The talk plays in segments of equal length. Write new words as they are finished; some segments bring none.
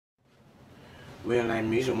Real Life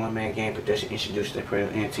Music, One Man Game Production, introduced that prayer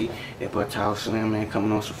auntie. That boy Tall Slim, man,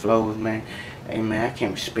 coming on some flows, man. Hey, man, I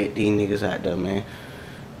can't respect these niggas out there, man.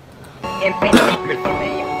 All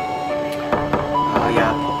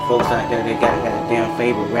y'all folks out there that got goddamn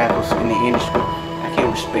favorite rappers in the industry, I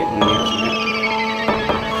can't respect them niggas, man.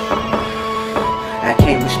 I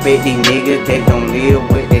can't respect these niggas that don't live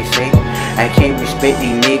what they say. I can't respect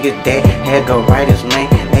these niggas that had go writers, man.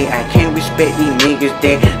 Hey, I can't respect these niggas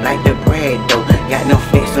that like the brag, though. Got no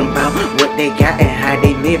flexing about what they got and how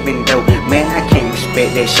they living, though. Man, I can't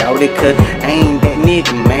respect that shawty, cause I ain't that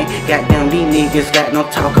nigga, man. Goddamn, these niggas got no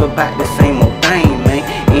talk about the same old thing, man.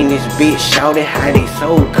 In this bitch, shawty, how they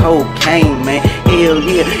sold cocaine, man. Hell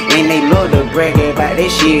yeah, and they love to brag about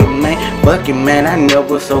that shit, man. Fuck it, man, I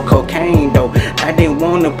never sold cocaine, though. I didn't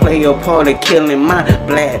wanna play a part of killing my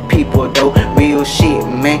black people, though. Real shit,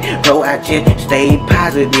 man, bro, I just stay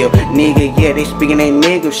positive. Nigga, yeah, they speaking that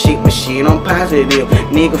nigga shit, but shit, I'm positive.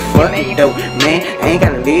 Nigga, fuck it, though, man, I ain't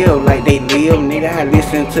gotta live like they live. Nigga, I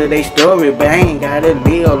listen to their story, but I ain't gotta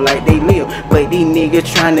live like they live. But these niggas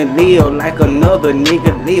tryna live like another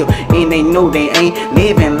nigga live, and they know they ain't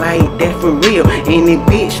living like that for real. And the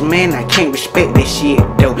bitch, man, I can't respect that shit,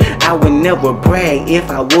 though. I would never brag if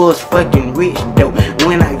I was fucking rich, though.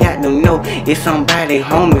 When I got to know it's somebody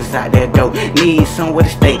homeless out there, though. Need somewhere to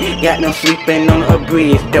stay, got them sleeping on a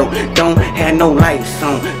bridge, though. Don't have no lights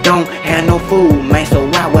on, don't have no food, man. So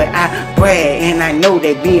why would I brag? And I know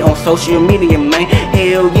they be on social media, man.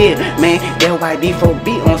 Hell yeah, man, that's why these folks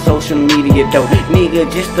be on social media, though. Nigga,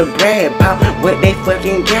 just to brag about what they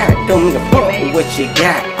fucking got. Don't give a fuck what you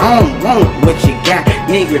got, I don't want what you got,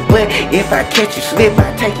 nigga. But if I catch you slip,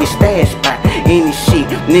 I take your stash spot. Any shit,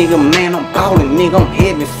 nigga, man, I'm ballin', nigga, I'm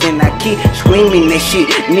heaven sent. I keep screaming that shit,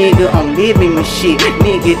 nigga, I'm living my shit,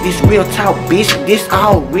 nigga. This real talk, bitch, this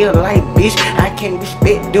all real life, bitch. I can't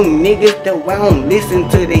respect them niggas, though. I don't listen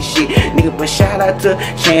to that shit, nigga. But shout out to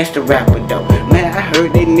Chance the Rapper, though. Man, I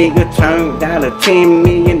heard that nigga turned down a $10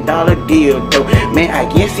 million deal, though. Man, I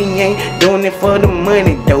guess he ain't doing it for the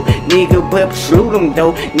money, though, nigga. But salute him,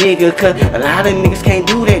 though, nigga, cause a lot of niggas can't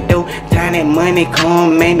do that, though. Time that money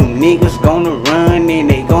come, man, them niggas gonna run and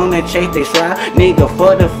they gonna chase they slide, nigga,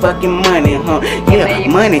 for the fucking money, huh? Yeah,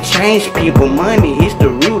 money change people, money is the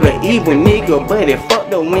root of evil, nigga. But it fuck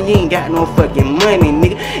though when you ain't got no fucking money,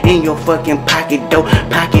 nigga, in your fucking pocket, though.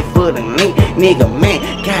 Pocket for the link, nigga, man,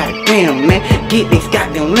 goddamn, man, get this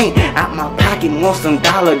goddamn link out my pocket. Want some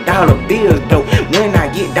dollar bills, though. When I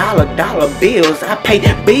get dollar bills, I pay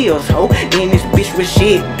bills, ho. In this bitch with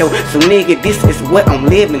shit, though. So nigga, this is what I'm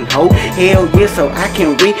living, ho. Hell yeah, so I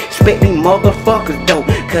can respect these motherfuckers, though,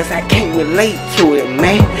 cause I can't relate to it,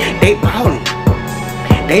 man. They ballin',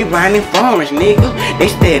 they riding foreigns, nigga. They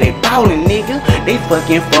steady ballin', nigga. They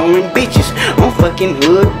fucking foreign bitches, I'm fucking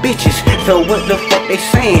hood bitches. So what the fuck they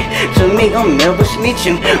saying? So nigga, I'm never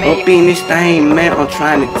snitching up in this thing, man. I'm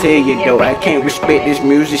trying to tell you, though, I can't respect this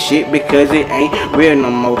music shit because it ain't real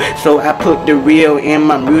no more. So I put the real in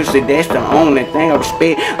my music, that's the only thing I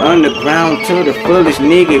respect. Underground to the fullest,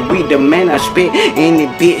 nigga. We the man I respect. Any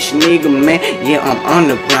bitch, nigga, man. Yeah, I'm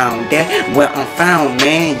underground, that's where I'm found,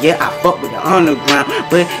 man. Yeah, I fuck with the underground.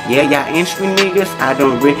 But yeah, y'all industry niggas, I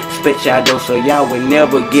don't respect y'all, though. So y'all would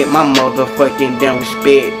never get my motherfucking damn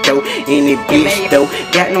respect, though. Any bitch, though,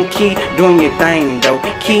 got no key doing your thing, though.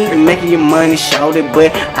 Keep making your money, shout it,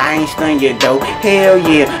 but I ain't stun you, though. Hell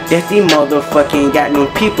yeah, that's the motherfucking got no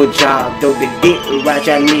people job, though. The dick right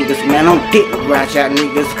y'all niggas, man. I'm dick right y'all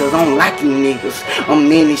niggas, cause I don't like you niggas.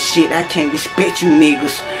 I'm in this shit, I can't respect you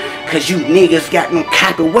niggas, cause you niggas got no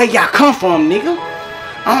copy. Where y'all come from, nigga?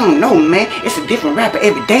 I don't know, man. It's a different rapper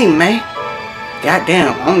every day, man.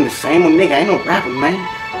 Goddamn, I'm the same old nigga. I ain't no rapper, man.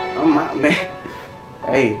 I'm out, man.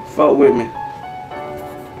 Hey, fuck with me.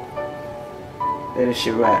 Let this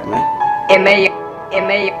shit right, man. It may